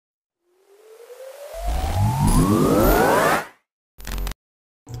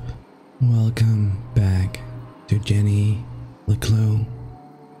Welcome back to Jenny LeClue.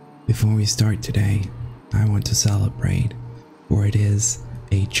 Before we start today, I want to celebrate, for it is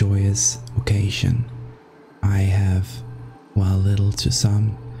a joyous occasion. I have, while little to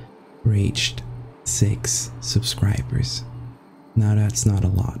some, reached 6 subscribers. Now that's not a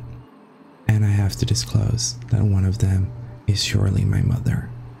lot, and I have to disclose that one of them is surely my mother.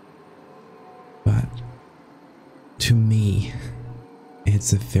 But to me,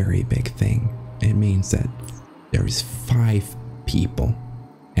 it's a very big thing. It means that there's 5 people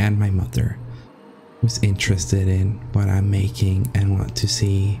and my mother who's interested in what I'm making and want to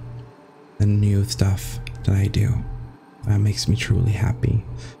see the new stuff that I do. That makes me truly happy.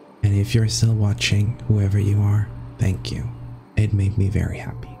 And if you're still watching, whoever you are, thank you. It made me very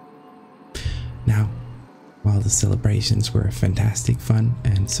happy. Now, while the celebrations were fantastic fun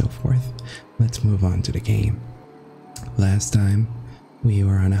and so forth, let's move on to the game. Last time, we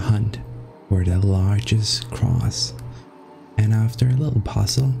were on a hunt for the largest cross, and after a little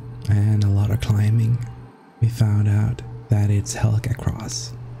puzzle and a lot of climbing, we found out that it's Helga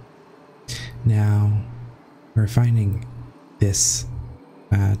Cross. Now, we're finding this,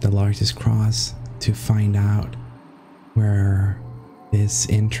 the largest cross, to find out where this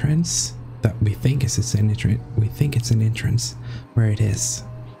entrance that we think is an entrance, where it is,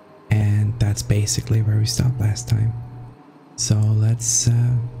 and that's basically where we stopped last time. So let's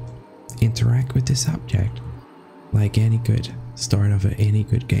interact with this object like any good start of any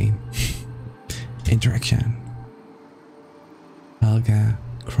good game. Interaction. Helga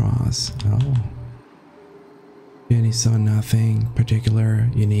Cross. Oh. Jenny saw nothing particular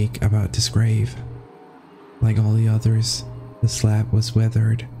unique about this grave. Like all the others, the slab was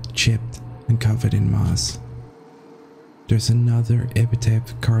weathered, chipped, and covered in moss. There's another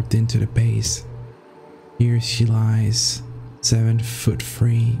epitaph carved into the base. Here she lies, 7 foot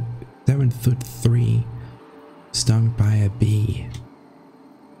 3, stung by a bee.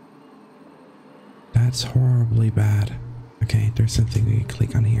 That's horribly bad. Okay, there's something we can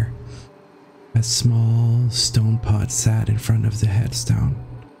click on here. A small stone pot sat in front of the headstone.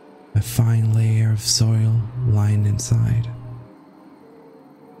 A fine layer of soil lined inside.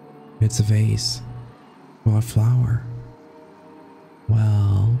 It's a vase or a flower.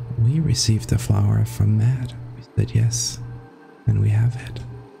 Well, we received a flower from Matt. We said yes, and we have it.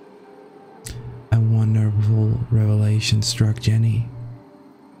 A wonderful revelation struck Jenny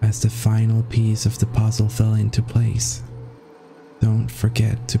as the final piece of the puzzle fell into place. Don't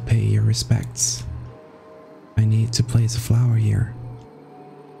forget to pay your respects. I need to place a flower here.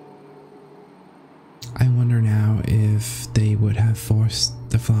 I wonder now if they would have forced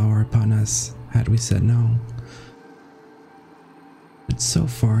the flower upon us had we said no. But so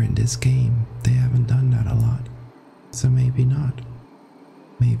far in this game, they haven't done that a lot. So maybe not.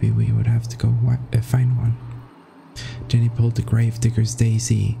 Maybe we would have to go find one. Jenny pulled the gravedigger's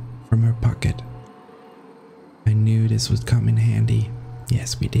daisy from her pocket. I knew this would come in handy.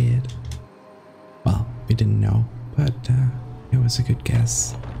 Yes, we did. Well, we didn't know, but it was a good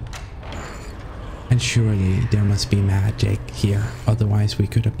guess. And surely there must be magic here. Otherwise we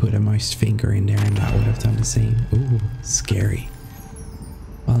could have put a moist finger in there and that would have done the same. Ooh, scary.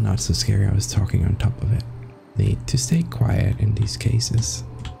 Well, not so scary. I was talking on top of it. Need to stay quiet in these cases.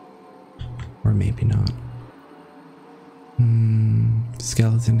 Or maybe not.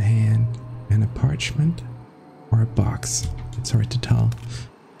 Skeleton hand and a parchment or a box. It's hard to tell.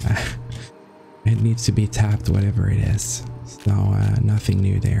 It needs to be tapped, whatever it is. So nothing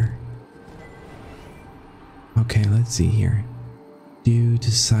new there. Okay, let's see here. Due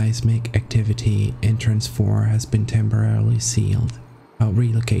to seismic activity, entrance 4 has been temporarily sealed.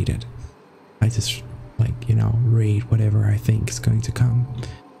 Relocated. I just, like, you know, read whatever I think is going to come.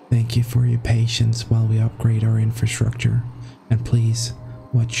 Thank you for your patience while we upgrade our infrastructure. And please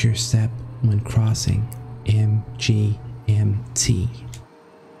watch your step when crossing MGMT.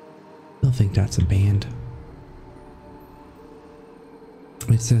 Still think that's a band.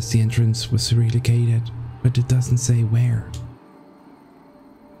 It says the entrance was relocated, but it doesn't say where.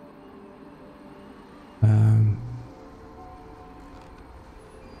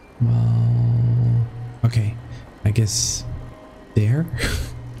 Well, okay, I guess there.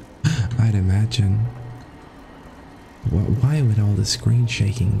 I'd imagine. Why with all the screen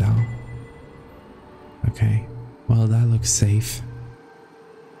shaking though? Okay, well that looks safe.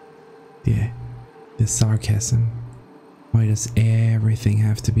 Yeah, the sarcasm. Why does everything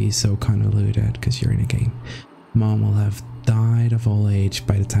have to be so convoluted? Because you're in a game. Mom will have died of old age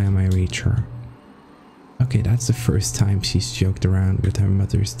by the time I reach her. Okay, that's the first time she's joked around with her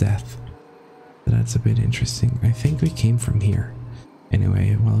mother's death. So that's a bit interesting. I think we came from here.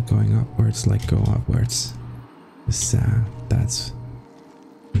 Anyway, while going upwards, like go upwards. That's,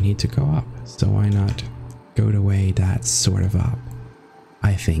 we need to go up, so why not go the way that's sort of up?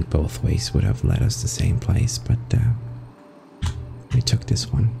 I think both ways would have led us the same place, but we took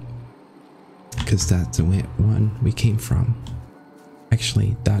this one because that's the one we came from.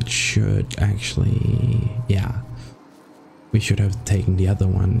 Actually, that should actually, yeah, we should have taken the other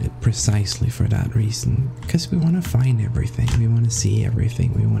one precisely for that reason, because we want to find everything, we want to see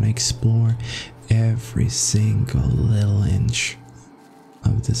everything, we want to explore every single little inch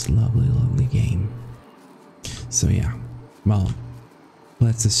of this lovely game. So yeah, well,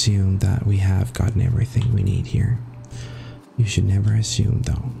 let's assume that we have gotten everything we need here. You should never assume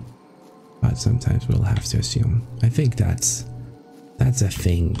though, but sometimes we'll have to assume. I think that's a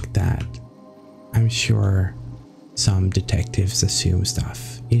thing that I'm sure some detectives assume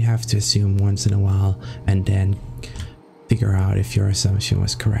stuff. You have to assume once in a while and then figure out if your assumption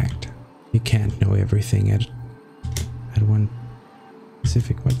was correct. You can't know everything at one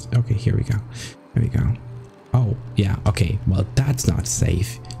specific one. Okay, here we go. Here we go. Oh, yeah, okay. Well, that's not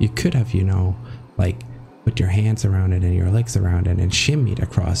safe. You could have, you know, like put your hands around it and your legs around it and shimmied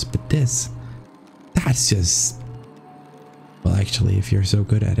across, but that's just, well, actually, if you're so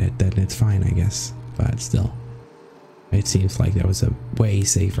good at it, then it's fine, I guess. But still, it seems like there was a way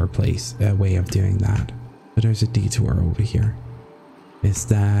safer way of doing that. But there's a detour over here. Is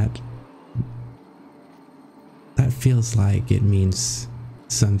that feels like it means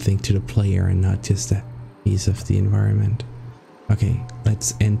something to the player and not just a piece of the environment. Okay,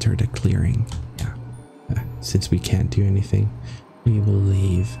 let's enter the clearing. Yeah, since we can't do anything, we will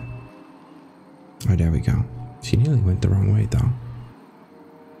leave. Oh, there we go. She nearly went the wrong way though.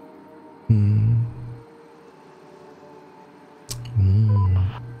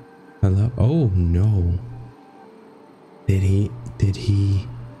 Hello? Oh no. Did he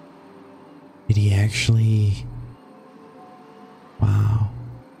actually? Wow.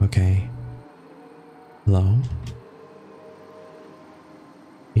 Okay. Hello?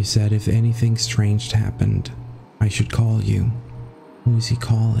 You said if anything strange happened, I should call you. Who is he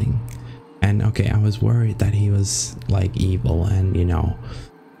calling? And okay, I was worried that he was like evil and, you know,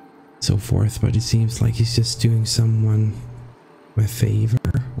 so forth, but it seems like he's just doing someone a favor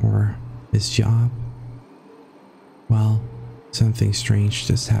or his job. Well, something strange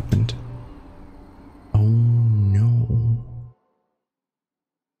just happened. Oh no.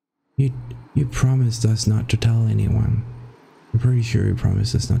 You promised us not to tell anyone. I'm pretty sure you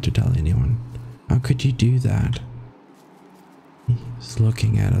promised us not to tell anyone. How could you do that? He's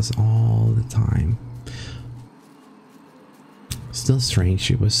looking at us all the time. Still strange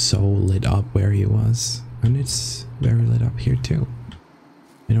he was so lit up where he was. And it's very lit up here too.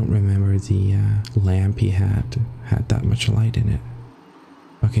 I don't remember the lamp he had that much light in it.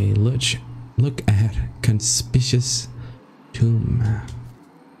 Okay, look at conspicuous tomb.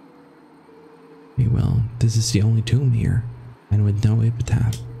 Well, this is the only tomb here, and with no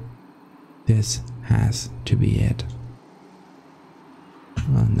epitaph. This has to be it.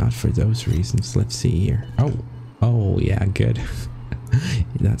 Well, not for those reasons. Let's see here. Oh yeah, good.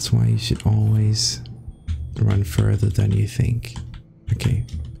 That's why you should always run further than you think. Okay,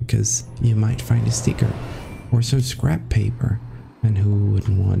 because you might find a sticker or some scrap paper, and who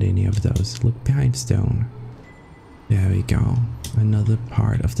wouldn't want any of those? Look behind stone. There we go. Another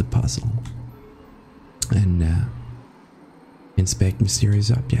part of the puzzle. And inspect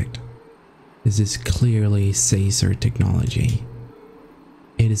mysterious object. This is clearly Caesar technology.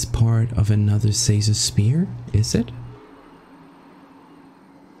 It is part of another Caesar spear, is it?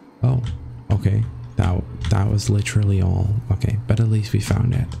 Oh, okay. That was literally all. Okay, but at least we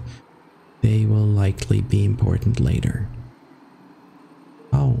found it. They will likely be important later.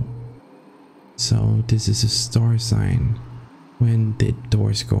 Oh, so this is a star sign. When did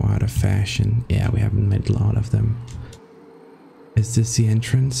doors go out of fashion? Yeah, we haven't made a lot of them. Is this the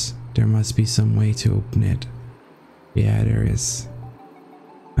entrance? There must be some way to open it. Yeah, there is.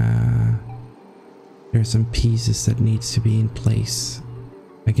 There are some pieces that needs to be in place.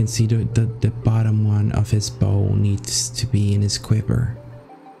 I can see the bottom one of his bow needs to be in his quiver.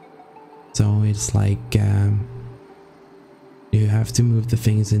 So it's like you have to move the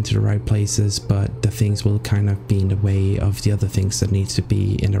things into the right places, but the things will kind of be in the way of the other things that needs to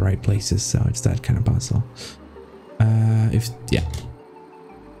be in the right places. So it's that kind of puzzle. Yeah.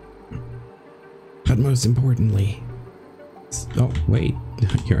 But most importantly, oh wait,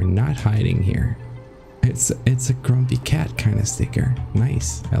 you're not hiding here. It's a grumpy cat kind of sticker.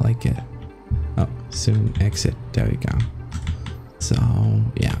 Nice, I like it. Oh, soon exit. There we go. So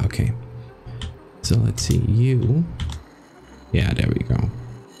yeah, okay. So let's see, you Yeah, there we go.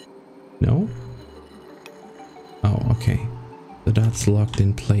 No? Oh, okay. So that's locked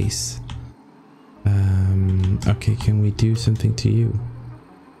in place. Okay, can we do something to you?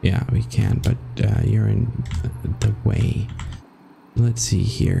 Yeah, we can, but you're in the way. Let's see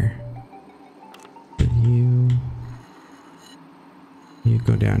here. You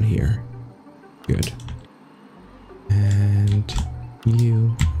go down here. Good. And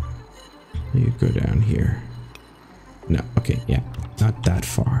you go down here. No, okay, yeah, not that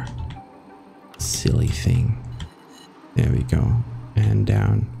far. Silly thing. There we go. And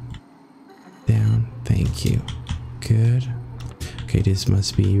down. Down. Thank you. Good. Okay, this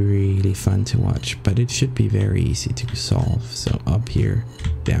must be really fun to watch, but it should be very easy to solve. So up here,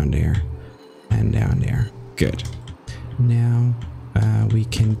 down there, and down there. Good. Now we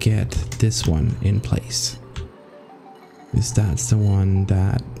can get this one in place. Because that's the one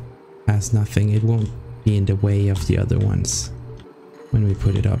that has nothing. It won't be in the way of the other ones. When we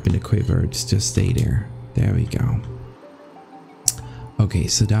put it up in the quiver, it's just stay there. There we go. Okay,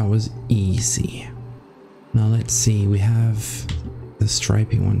 so that was easy. Now let's see, we have the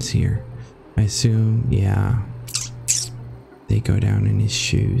stripy ones here. I assume, yeah, they go down in his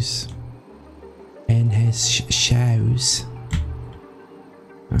shoes. And his shoes.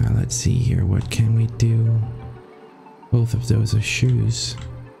 Let's see here, what can we do? Both of those are shoes.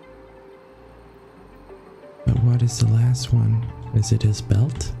 But what is the last one? Is it his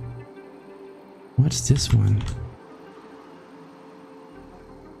belt? What's this one?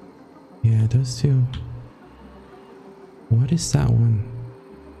 Yeah, those two. What is that one?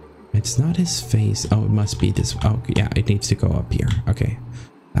 It's not his face. Oh, it must be this. Oh, yeah, it needs to go up here. Okay,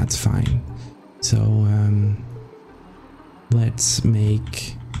 that's fine. So, let's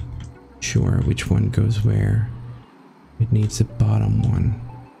make sure which one goes where. It needs a bottom one.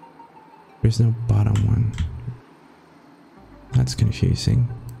 There's no bottom one. That's confusing.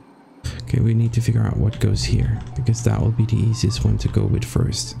 Okay, we need to figure out what goes here, because that will be the easiest one to go with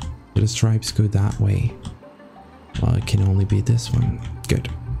first. So the stripes go that way. Well, it can only be this one. Good.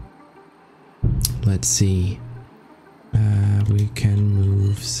 Let's see. We can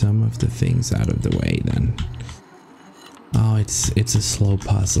move some of the things out of the way then. Oh, it's a slow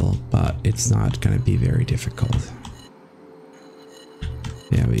puzzle, but it's not gonna be very difficult.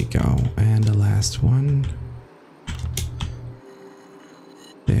 There we go. And the last one.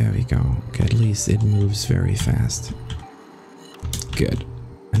 There we go. Okay, at least it moves very fast. Good.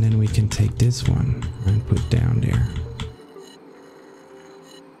 And then we can take this one and put down there.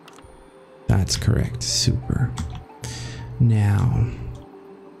 That's correct. Super. Now,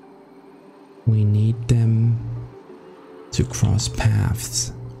 we need them to cross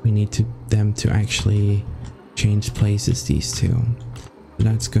paths. We need them to actually change places, these two.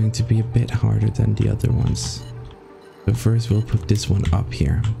 That's going to be a bit harder than the other ones. So first we'll put this one up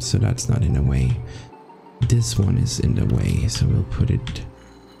here, so that's not in the way. This one is in the way, so we'll put it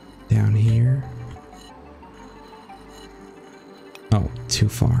down here. Oh, too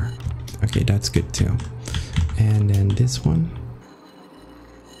far. Okay, that's good too. And then this one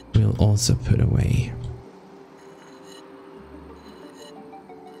we'll also put away.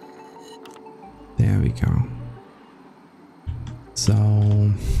 There we go.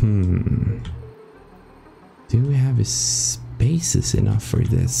 So, do we have spaces enough for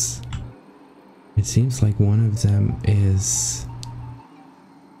this? It seems like one of them is,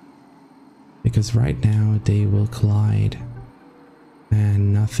 because right now they will collide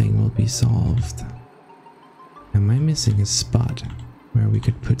and nothing will be solved. Am I missing a spot where we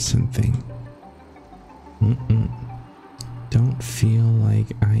could put something? Don't feel like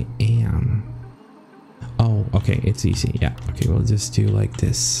I am. Oh, okay, it's easy. Yeah, okay, we'll just do like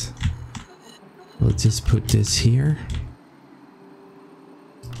this. We'll just put this here.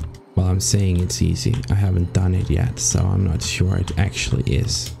 Well, I'm saying it's easy. I haven't done it yet, so I'm not sure it actually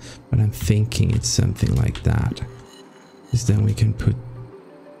is. But I'm thinking it's something like that. Because then we can put...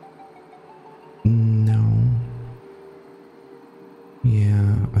 No.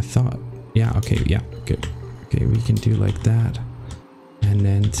 Yeah, I thought... Yeah, okay, yeah, good. Okay, we can do like that. And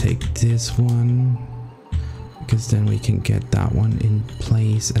then take this one. Because then we can get that one in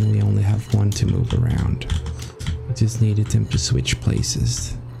place and we only have one to move around. We just needed them to switch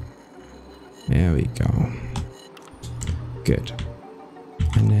places. There we go. Good.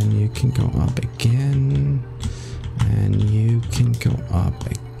 And then you can go up again. And you can go up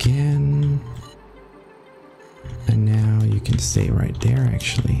again. And now you can stay right there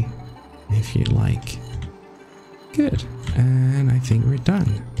actually, if you like. Good. And I think we're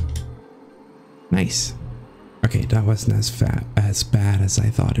done. Nice. Okay, that wasn't as bad as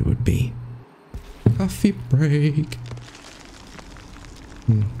I thought it would be. Coffee break.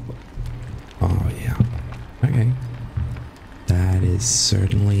 Hmm. Oh, yeah. Okay. That is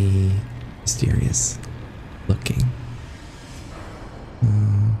certainly mysterious looking.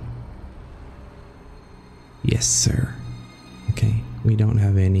 Yes, sir. Okay, we don't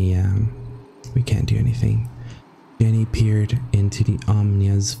have any, we can't do anything. Jenny peered into the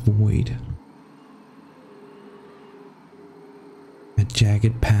ominous void. A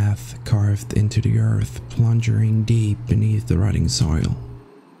jagged path carved into the earth, plunging deep beneath the rotting soil.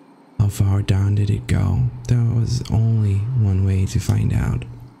 How far down did it go? There was only one way to find out.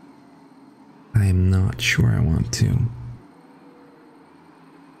 I am not sure I want to.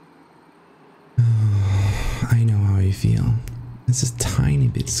 I know how you feel. It's a tiny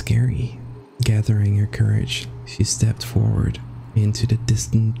bit scary. Gathering her courage, she stepped forward into the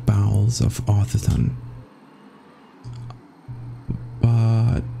distant bowels of Arthurton.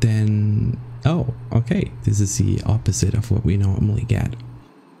 But then... oh, okay, this is the opposite of what we normally get.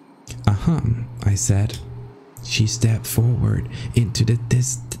 I said. She stepped forward into the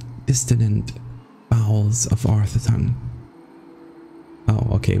distant bowels of Arthurton.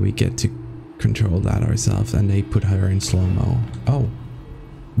 Oh, okay, we get to control that ourselves, and they put her in slow-mo. Oh,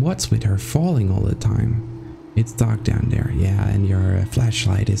 what's with her falling all the time? It's dark down there, yeah, and your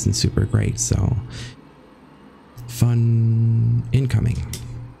flashlight isn't super great, so... fun incoming.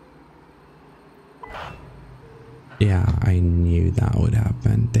 Yeah, I knew that would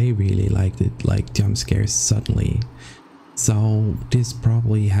happen. They really liked it, like jump scares suddenly. So this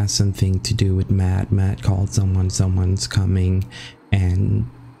probably has something to do with Matt. Matt called someone's coming, and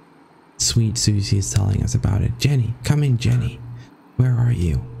Sweet Susie is telling us about it. Jenny, come in, Jenny. Where are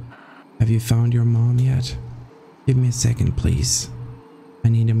you? Have you found your mom yet? Give me a second, please. I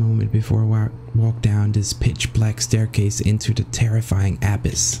need a moment before I walk down this pitch black staircase into the terrifying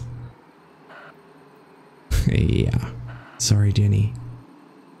abyss. Yeah. Sorry, Jenny.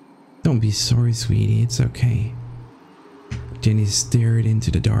 Don't be sorry, sweetie. It's okay. Jenny stared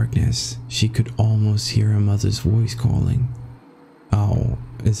into the darkness. She could almost hear her mother's voice calling. Oh,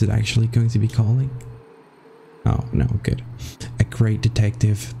 is it actually going to be calling? Oh, no, good. A great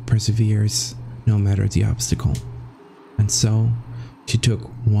detective perseveres no matter the obstacle. And so, she took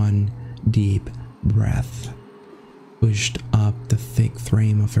one deep breath, pushed up the thick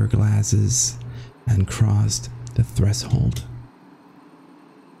frame of her glasses, and crossed the threshold.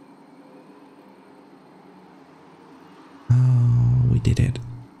 Oh, we did it.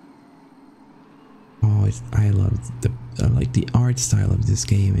 Oh, I love the art style of this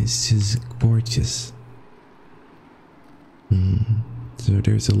game. It's just gorgeous. So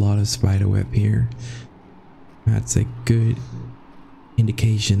there's a lot of spiderweb here. That's a good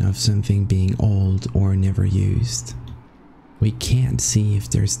indication of something being old or never used. We can't see if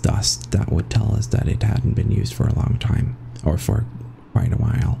there's dust that would tell us that it hadn't been used for a long time, or for quite a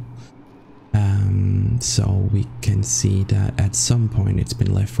while. So we can see that at some point it's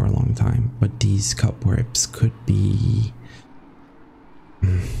been left for a long time, but these cobwebs could be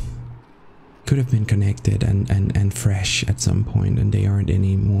could have been connected and fresh at some point, and they aren't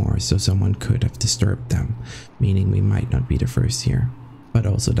anymore, so someone could have disturbed them, meaning we might not be the first here, but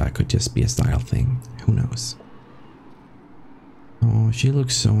also that could just be a style thing. Who knows? Oh, she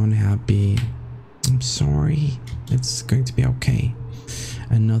looks so unhappy. I'm sorry. It's going to be okay.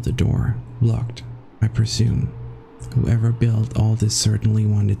 Another door. Locked, I presume. Whoever built all this certainly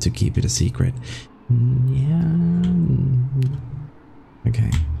wanted to keep it a secret. Yeah. Okay.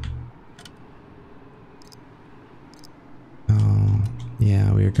 Oh,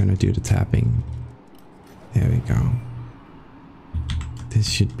 yeah, we're gonna do the tapping. There we go. This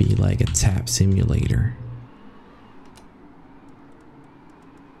should be like a tap simulator.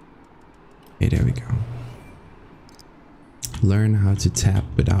 Okay, there we go. Learn how to tap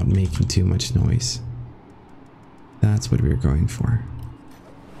without making too much noise. That's what we're going for.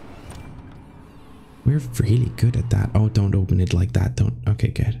 We're really good at that. Oh, don't open it like that. Don't. Okay,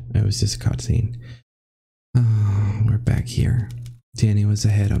 good. It was just a cutscene. Oh, we're back here. Jenny was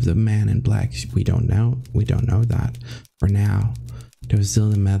ahead of the man in black. We don't know. We don't know that. For now, there was still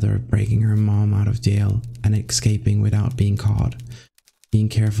the matter of breaking her mom out of jail and escaping without being caught. Being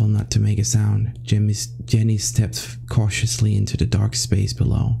careful not to make a sound, Jenny stepped cautiously into the dark space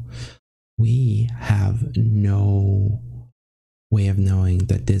below. We have no way of knowing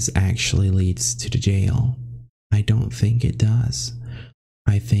that this actually leads to the jail. I don't think it does.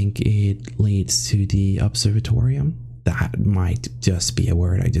 I think it leads to the observatorium. That might just be a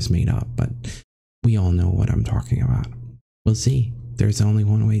word I just made up, but we all know what I'm talking about. We'll see. There's only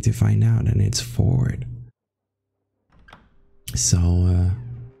one way to find out, and it's forward. So,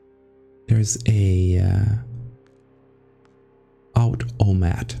 there's a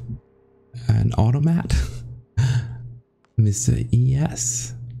automat. An automat? Mr.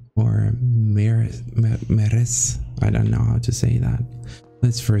 ES or Meres. I don't know how to say that.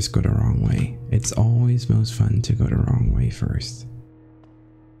 Let's first go the wrong way. It's always most fun to go the wrong way first.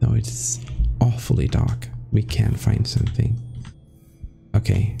 Though it's awfully dark, we can't find something.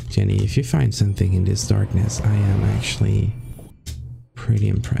 Okay, Jenny, if you find something in this darkness, I am actually pretty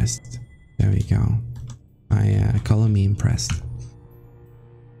impressed. There we go. Color me impressed.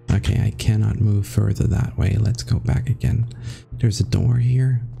 Okay, I cannot move further that way. Let's go back again. There's a door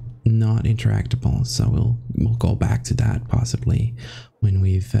here, not interactable, so we'll go back to that possibly when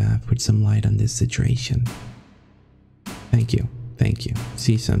we've put some light on this situation. Thank you, thank you.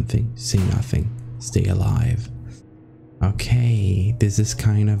 See something, see nothing, stay alive. Okay, this is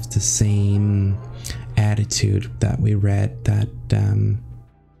kind of the same attitude that we read that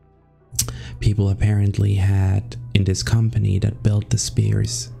people apparently had in this company that built the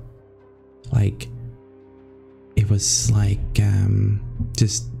spears. Like, it was like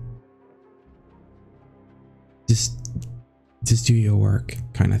just do your work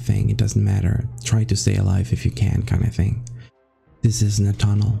kind of thing. It doesn't matter, try to stay alive if you can kind of thing. This isn't a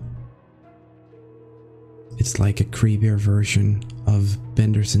tunnel. It's like a creepier version of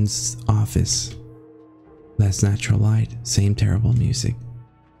Benderson's office. Less natural light, same terrible music.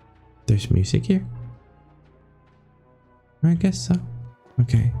 There's music here? I guess so.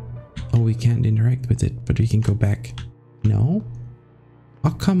 Okay. Oh, we can't interact with it, but we can go back. No?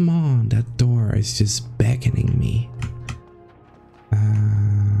 Oh, come on. That door is just beckoning me.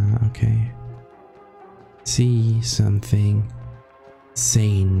 Okay. See something.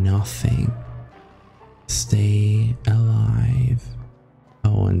 Say nothing. Stay alive.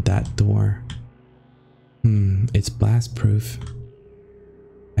 Oh, and that door. It's blast proof.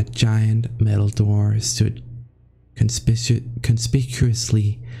 A giant metal door stood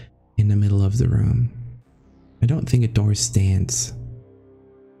conspicuously in the middle of the room. I don't think a door stands.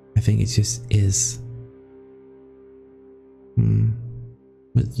 I think it just is.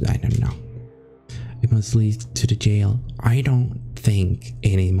 But I don't know. It must lead to the jail. I don't think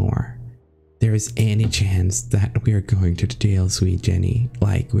anymore there is any chance that we're going to the jail, sweet Jenny.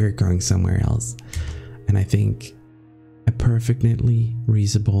 Like, we're going somewhere else. And I think a perfectly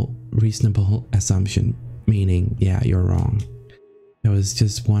reasonable assumption, meaning, yeah, you're wrong. There was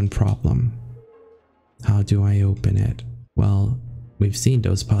just one problem. How do I open it? Well, we've seen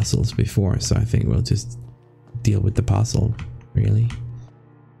those puzzles before, so I think we'll just deal with the puzzle, really.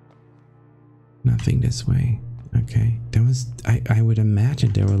 Nothing this way. Okay, there was, I would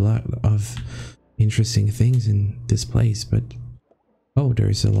imagine there were a lot of interesting things in this place, but oh,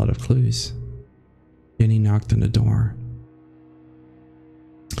 there's a lot of clues. Jenny knocked on the door.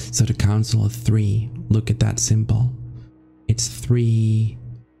 So the council of 3, look at that symbol. It's 3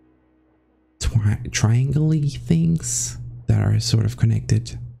 triangle-y things that are sort of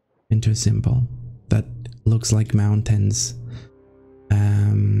connected into a symbol that looks like mountains.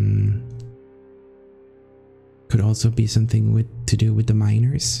 Could also be something to do with the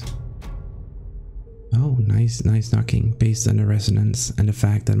miners. Oh, nice knocking. Based on the resonance and the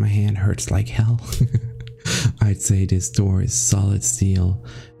fact that my hand hurts like hell, I'd say this door is solid steel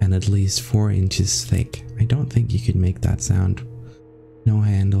and at least 4 inches thick. I don't think you could make that sound. No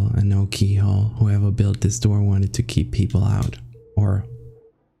handle and no keyhole. Whoever built this door wanted to keep people out. Or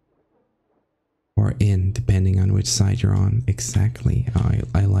in, depending on which side you're on. Exactly.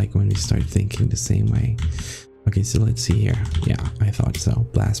 I like when we start thinking the same way. Okay, so let's see here. Yeah, I thought so.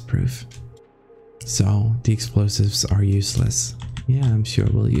 Blast proof. So the explosives are useless. Yeah, I'm sure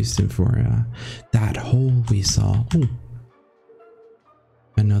we'll use them for that hole we saw. Ooh.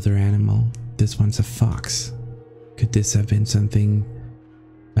 Another animal. This one's a fox. Could this have been something?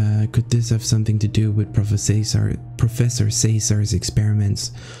 Could this have something to do with Professor Caesar's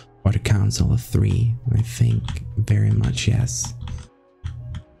experiments or the Council of 3? I think very much yes.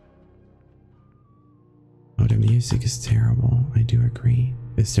 Oh, the music is terrible. I do agree.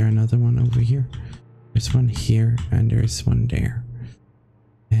 Is there another one over here? There's one here and there's one there.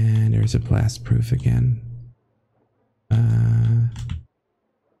 And there's a blast proof again.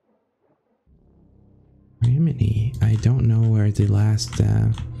 Rimini. I don't know where the last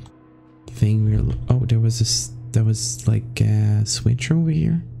thing we were. Oh, there was like a switch over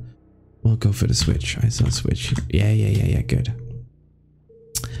here. We'll go for the switch. I saw a switch. Yeah. Good.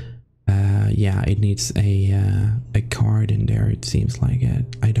 Yeah, it needs a card in there. It seems like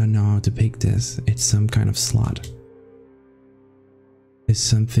it. I don't know how to pick this. It's some kind of slot. Is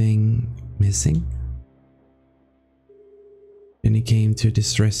something missing? Then he came to a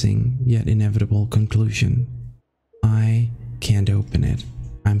distressing yet inevitable conclusion. I can't open it.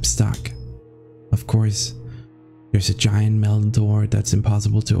 I'm stuck. Of course, there's a giant metal door that's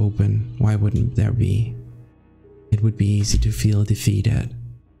impossible to open. Why wouldn't there be? It would be easy to feel defeated.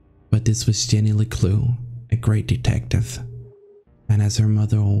 But this was Jenny LeClue, a great detective. And as her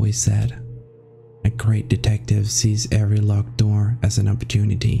mother always said, a great detective sees every locked door as an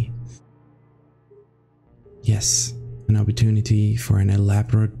opportunity. Yes, an opportunity for an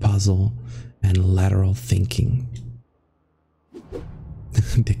elaborate puzzle and lateral thinking.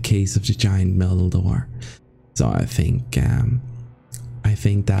 The case of the giant metal door. So I think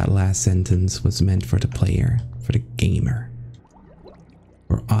that last sentence was meant for the player, for the gamer,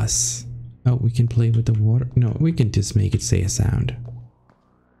 for us. Oh, we can play with the water. No, we can just make it say a sound.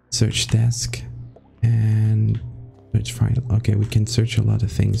 Search desk and search file. Okay, we can search a lot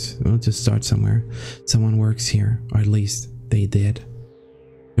of things. We'll just start somewhere. Someone works here, or at least they did.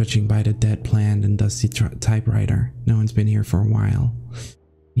 Judging by the dead plant and dusty typewriter, no one's been here for a while.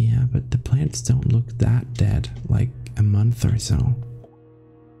 Yeah, but the plants don't look that dead, like a month or so.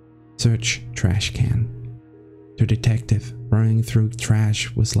 Search trash can. The detective running through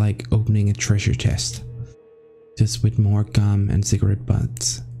trash was like opening a treasure chest, just with more gum and cigarette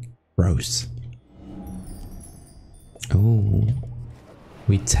butts. Gross. Oh,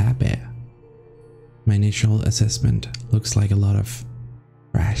 we tap it. My initial assessment looks like a lot of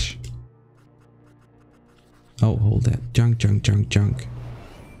trash. Oh, hold it. Junk, junk, junk, junk.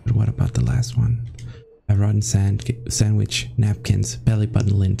 But what about the last one? A rotten sandwich, napkins, belly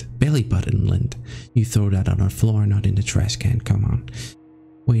button lint. Belly button lint? You throw that on the floor, not in the trash can. Come on.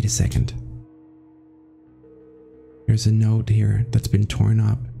 Wait a second. There's a note here that's been torn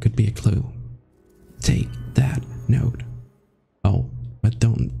up. Could be a clue. Take that note. Oh, but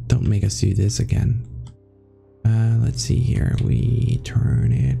don't make us do this again. Let's see here. We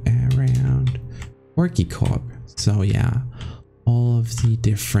turn it around. Quirky Corp. So yeah, all of the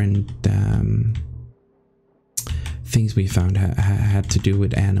different things we found had to do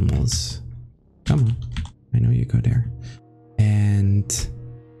with animals. Come on, I know you go there. And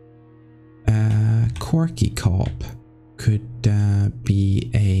Quirky Corp could be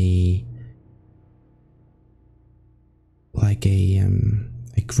a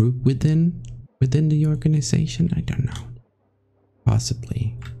group within the organization. I don't know.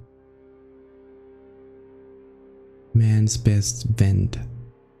 Possibly. Man's best vent.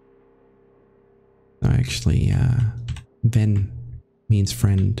 No, actually, ven means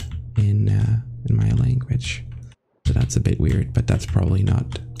friend in my language. So that's a bit weird, but that's probably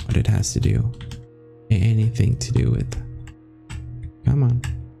not what it has to do. Anything to do with. Come on.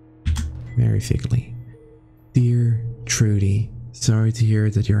 Very thickly. Dear Trudy, sorry to hear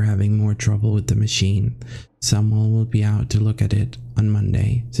that you're having more trouble with the machine. Someone will be out to look at it on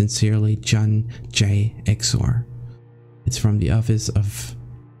Monday. Sincerely, John J. Exor. It's from the office of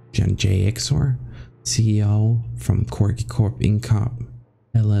John J. Exor, CEO from Quirky Corp Inc.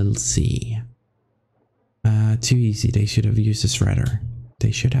 LLC. Too easy. They should have used a shredder.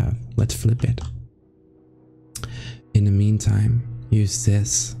 They should have. Let's flip it. In the meantime, use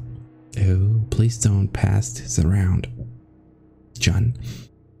this. Oh, please don't pass this around, John.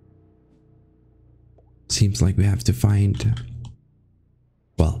 Seems like we have to find.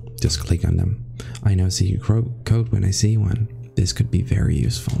 Well, just click on them. I know secret code when I see one. This could be very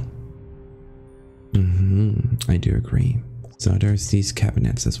useful. I do agree. So there's these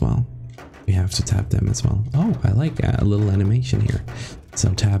cabinets as well. We have to tap them as well. Oh, I like a little animation here.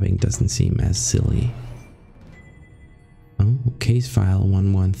 So tapping doesn't seem as silly. Oh, case file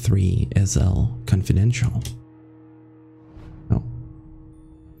 113 SL confidential. Oh.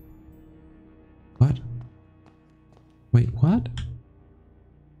 What? Wait, what?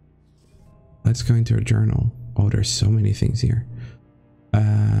 Let's go into a journal. Oh, there's so many things here.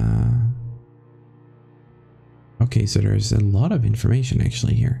 Okay, so there's a lot of information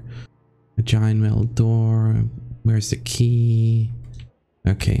actually here. A giant metal door. Where's the key?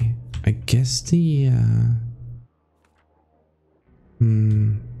 Okay, I guess the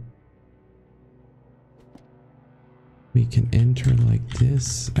we can enter like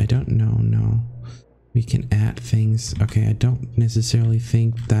this. I don't know. No, we can add things. Okay, I don't necessarily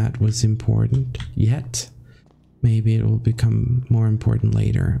think that was important yet. Maybe it will become more important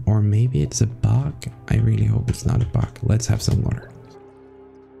later, or maybe it's a bug. I really hope it's not a bug. Let's have some water.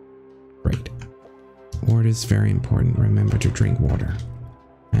 Great. Water is very important. Remember to drink water.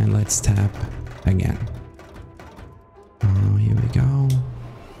 And let's tap again. Oh, here we go.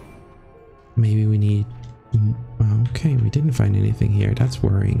 Maybe we need. Okay, we didn't find anything here. That's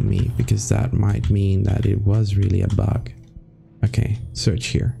worrying me because that might mean that it was really a bug. Okay, search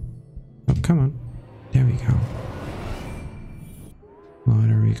here. Oh, come on. There we go. What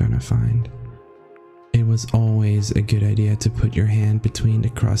are we gonna find? It was always a good idea to put your hand between the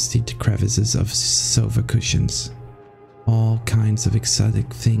crusty crevices of sofa cushions. All kinds of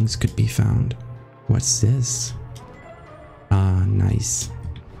exotic things could be found. What's this? Ah, nice.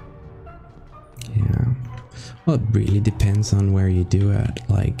 Yeah. Well, it really depends on where you do it.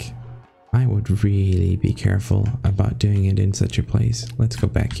 Like, I would really be careful about doing it in such a place. Let's go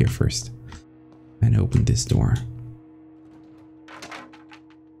back here first and open this door.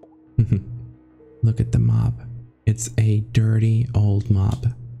 Look at the mop. It's a dirty old mop.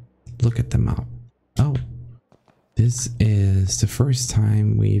 Look at the mop. Oh, this is the first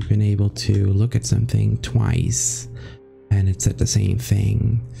time we've been able to look at something twice and it said the same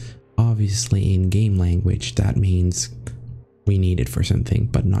thing. Obviously in game language that means we need it for something,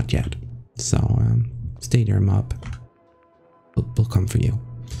 but not yet. So stay there, mop. We'll come for you.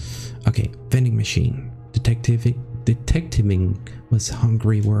 Okay, vending machine. Detectiving was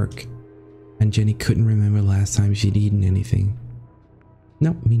hungry work, and Jenny couldn't remember the last time she'd eaten anything.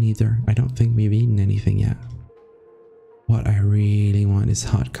 Nope, me neither. I don't think we've eaten anything yet. What I really want is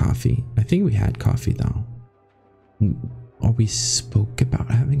hot coffee. I think we had coffee though. Or we spoke about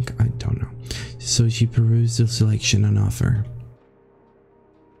having, I don't know. So she perused the selection on offer.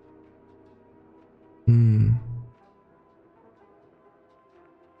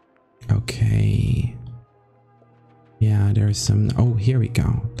 Okay. Yeah, there's some, oh, here we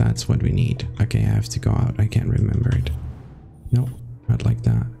go. That's what we need. Okay, I have to go out. I can't remember it. Nope, not like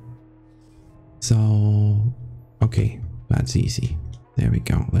that. So, okay, that's easy. There we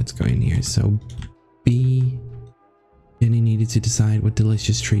go. Let's go in here. So, B. Jenny needed to decide what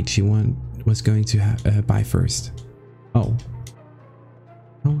delicious treat she was going to buy first. Oh.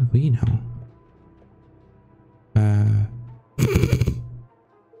 Oh, we know.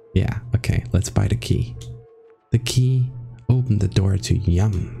 Yeah, okay, let's buy the key. The key opened the door to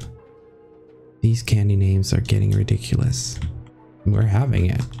Yum. These candy names are getting ridiculous. We're having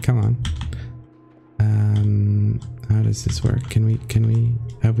it. Come on. How does this work? Can we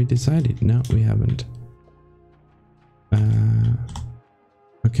have we decided? No, we haven't.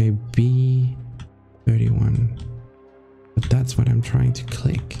 Okay, B31. But that's what I'm trying to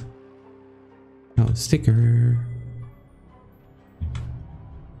click. Oh, sticker.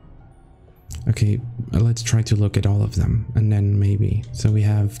 Okay, let's try to look at all of them and then maybe. So we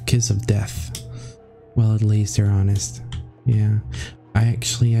have Kiss of Death. Well, at least they're honest. Yeah. I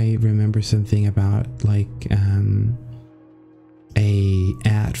remember something about like a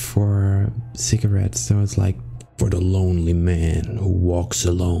ad for cigarettes. So it's like, for the lonely man who walks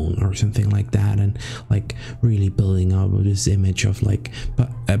alone or something like that, and like really building up this image of like,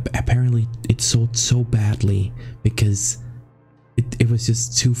 but apparently it sold so badly because it was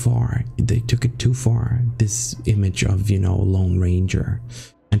just too far. They took it too far, this image of, you know, Lone Ranger,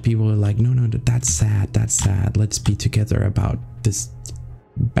 and people were like, no, that's sad, let's be together about this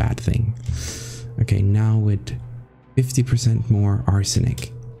bad thing. Okay, now with 50% more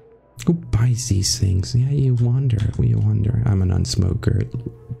arsenic. Who buys these things? Yeah, you wonder. I'm a non-smoker,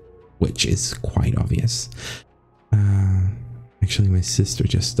 which is quite obvious. Actually, my sister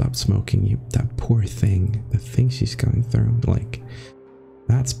just stopped smoking. That poor thing. The thing she's going through, like,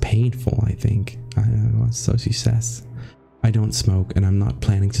 that's painful, I think. So she says. I don't smoke, and I'm not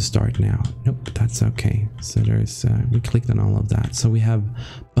planning to start now. Nope, that's okay. So there's, we clicked on all of that. So we have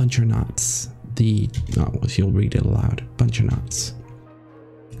bunch of nuts. Well, she'll read it aloud. Bunch of nuts.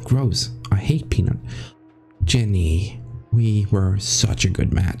 Gross. I hate peanut. Jenny, we were such a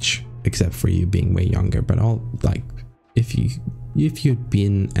good match, except for you being way younger, but all like if you'd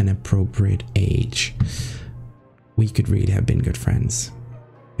been an appropriate age, we could really have been good friends,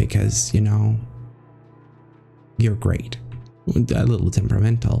 because, you know, you're great. A little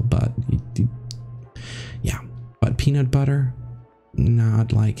temperamental, but yeah. But peanut butter,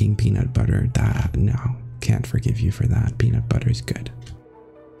 not liking peanut butter, that no, can't forgive you for that. Peanut butter is good.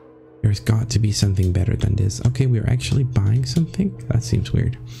 There's got to be something better than this. Okay, we're actually buying something? That seems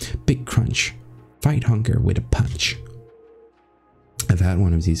weird. Big Crunch. Fight hunger with a punch. I've had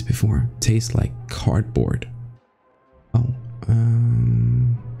one of these before. Tastes like cardboard. Oh,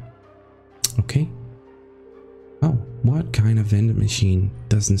 okay. Oh, what kind of vending machine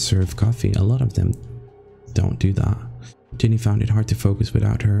doesn't serve coffee? A lot of them don't do that. Jenny found it hard to focus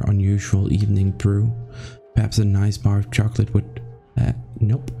without her unusual evening brew. Perhaps a nice bar of chocolate would...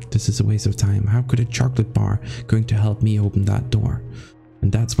 nope, this is a waste of time. How could a chocolate bar going to help me open that door?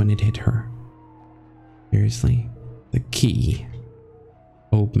 And that's when it hit her. Seriously? The key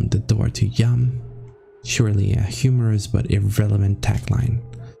opened the door to Yum. Surely a humorous but irrelevant tagline.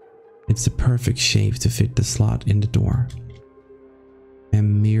 It's the perfect shape to fit the slot in the door. A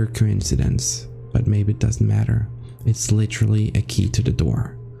mere coincidence, but maybe it doesn't matter. It's literally a key to the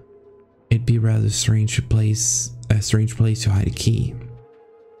door. It'd be rather a strange place to hide a key.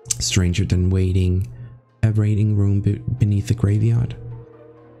 Stranger than a waiting room beneath the graveyard.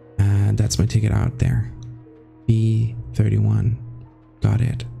 And that's my ticket out there. B31. Got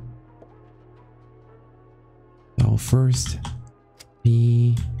it. So first,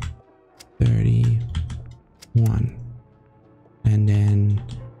 B31. And then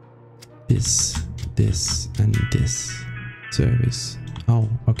this, and this service. Oh,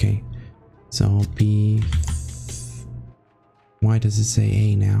 okay. So B. Why does it say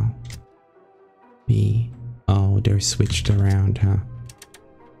A now? B. Oh, they're switched around, huh?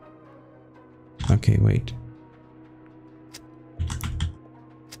 Okay, wait.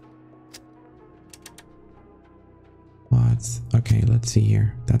 What? Okay, let's see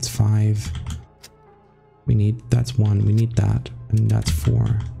here. That's 5. That's 1. We need that. And that's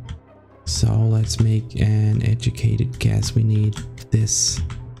 4. So let's make an educated guess. We need this.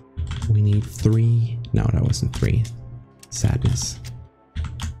 We need 3. No, that wasn't 3. Sadness.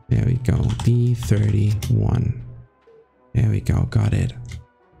 There we go. B31. There we go. Got it.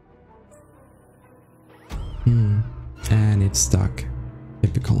 And it's stuck.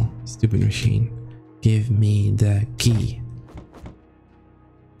 Typical. Stupid machine. Give me the key.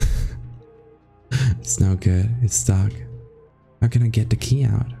 It's no good. It's stuck. How can I get the key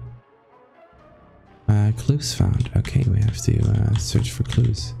out? Clues found. Okay, we have to search for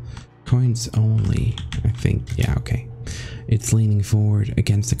clues. Coins only, I think. Yeah, okay. It's leaning forward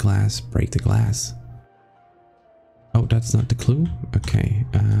against the glass. Break the glass. Oh, that's not the clue? Okay.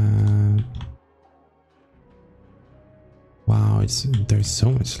 Wow, there's so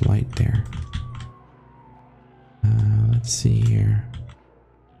much light there. Let's see here.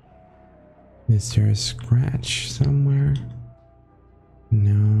 Is there a scratch somewhere?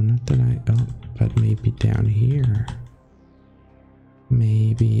 No, not that oh, but maybe down here.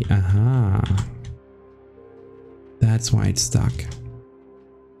 Maybe, aha. That's why it's stuck.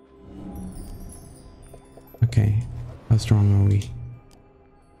 Okay, how strong are we?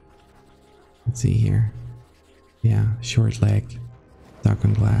 Let's see here. Yeah, short leg, stuck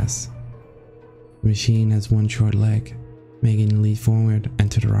on glass. The machine has one short leg, making it lead forward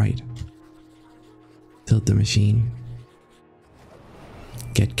and to the right. Tilt the machine.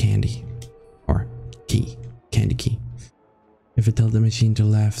 Get candy. Or key. Candy key. If I tilt the machine to the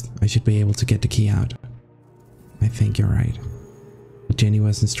left, I should be able to get the key out. I think you're right. But Jenny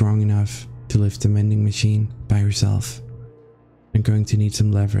wasn't strong enough to lift the vending machine by herself. I'm going to need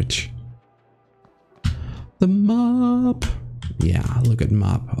some leverage. The mop! Yeah, look at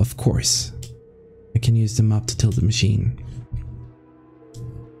mop, of course. I can use the mop to tilt the machine.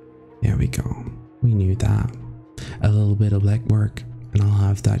 There we go. We knew that. A little bit of legwork and I'll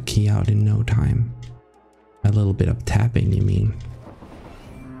have that key out in no time. A little bit of tapping, you mean?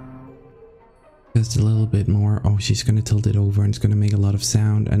 Just a little bit more. Oh, she's gonna tilt it over and it's gonna make a lot of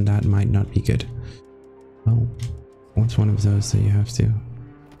sound and that might not be good. Oh, what's one of those that you have to?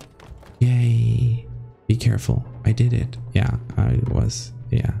 Yay! Be careful. I did it. Yeah, I was.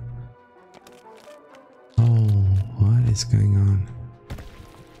 Yeah. Oh, what is going on?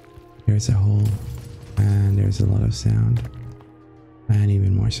 There's a hole and there's a lot of sound and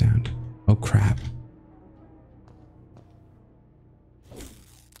even more sound. Oh crap.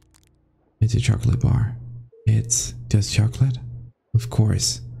 It's a chocolate bar. It's just chocolate? Of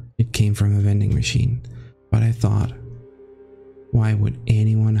course, it came from a vending machine. But I thought, why would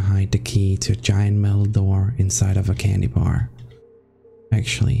anyone hide the key to a giant metal door inside of a candy bar?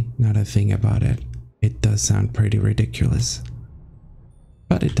 Actually, now that I think about it, it does sound pretty ridiculous.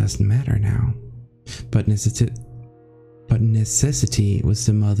 But it doesn't matter now. But necessity was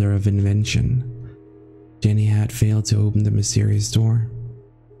the mother of invention. Jenny had failed to open the mysterious door.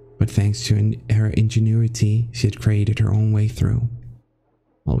 But thanks to her ingenuity, she had created her own way through.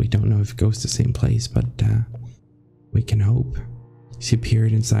 Well, we don't know if it goes to the same place, but we can hope. She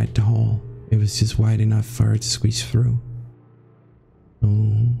appeared inside the hall. It was just wide enough for her to squeeze through.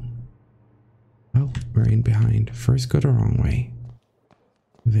 Oh. Oh, we're in behind. First go the wrong way.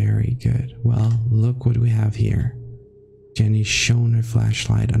 Very good. Well, look what we have here. Jenny shone her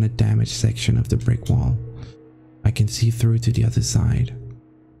flashlight on a damaged section of the brick wall. I can see through to the other side.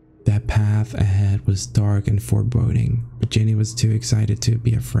 That path ahead was dark and foreboding, but Jenny was too excited to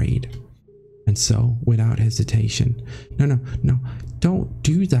be afraid. And so, without hesitation, no, don't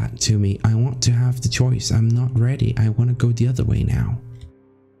do that to me. I want to have the choice. I'm not ready. I want to go the other way now.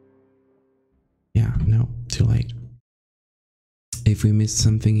 Yeah, no, too late. If we missed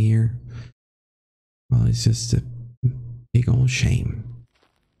something here, well, it's just a big old shame.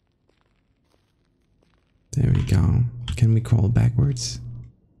 There we go. Can we crawl backwards?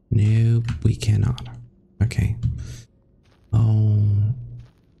 Nope, we cannot. Okay. Oh,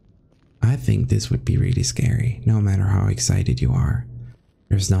 I think this would be really scary, no matter how excited you are.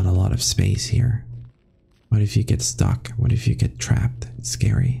 There's not a lot of space here. What if you get stuck? What if you get trapped? It's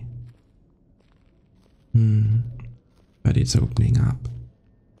scary. But it's opening up.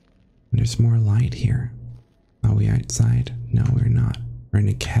 And there's more light here. Are we outside? No, we're not. We're in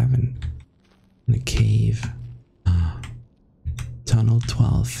a cabin. In a cave. Tunnel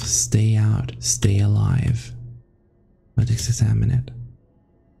 12. Stay out. Stay alive. Let's examine it.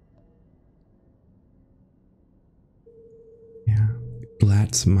 Yeah.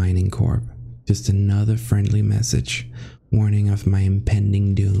 Glad's Mining Corp. Just another friendly message. Warning of my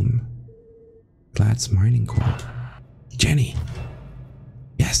impending doom. Glad's Mining Corp. Jenny!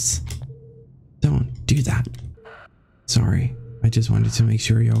 Yes! Don't do that. Sorry. I just wanted to make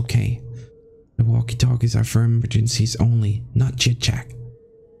sure you're okay. The walkie-talkies are for emergencies only, not chit-chat.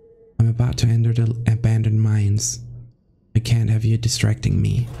 I'm about to enter the abandoned mines. I can't have you distracting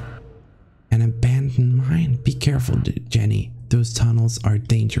me. An abandoned mine? Be careful, Jenny. Those tunnels are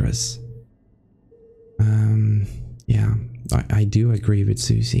dangerous. Yeah, I do agree with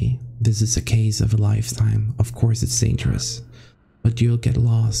Susie. This is a case of a lifetime. Of course it's dangerous. But you'll get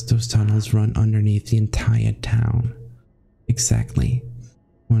lost. Those tunnels run underneath the entire town. Exactly.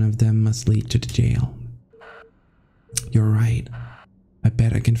 One of them must lead to the jail. You're right. I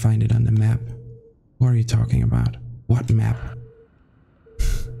bet I can find it on the map. What are you talking about? What map?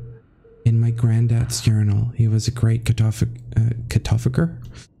 In my granddad's journal, he was a great cartographer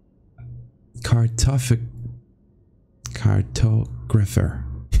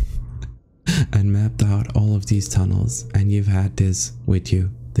and mapped out all of these tunnels, and you've had this with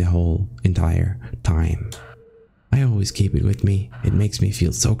you the whole entire time. I always keep it with me. It makes me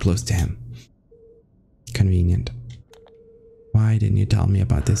feel so close to him. Convenient. Why didn't you tell me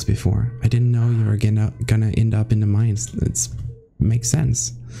about this before? I didn't know you were gonna end up in the mines. It makes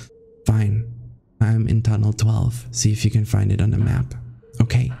sense. Fine. I'm in tunnel 12. See if you can find it on the map.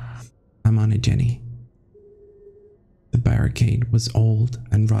 Okay. I'm on it, Jenny. The barricade was old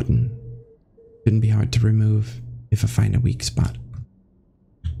and rotten. Shouldn't be hard to remove if I find a weak spot.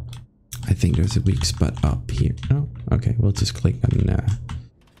 I think there's a weak spot up here. Oh, okay. We'll just click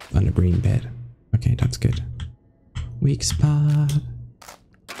on the green bed. Okay, that's good. Weak spot.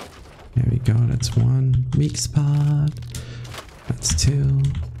 There we go. That's one. Weak spot. That's two.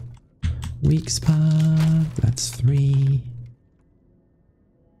 Weak spot. That's three.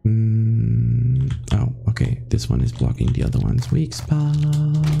 Oh, okay. This one is blocking the other ones. Weak spot.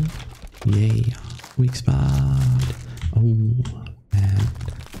 Yay. Weak spot. Oh, and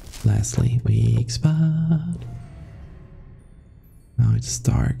lastly, weak spot. Now it's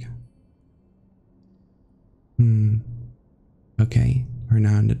dark. Okay, we're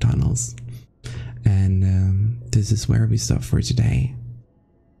now in the tunnels. And this is where we stop for today.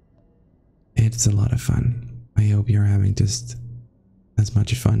 It's a lot of fun. I hope you're having just as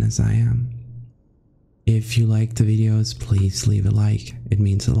much fun as I am. If you like the videos, please leave a like. It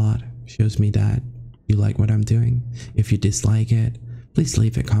means a lot. Shows me that you like what I'm doing. If you dislike it, please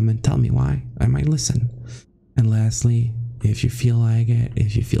leave a comment. Tell me why. I might listen. And lastly, if you feel like it,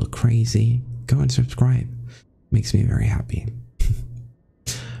 if you feel crazy, go and subscribe. Makes me very happy.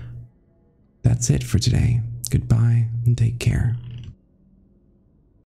 That's it for today. Goodbye and take care.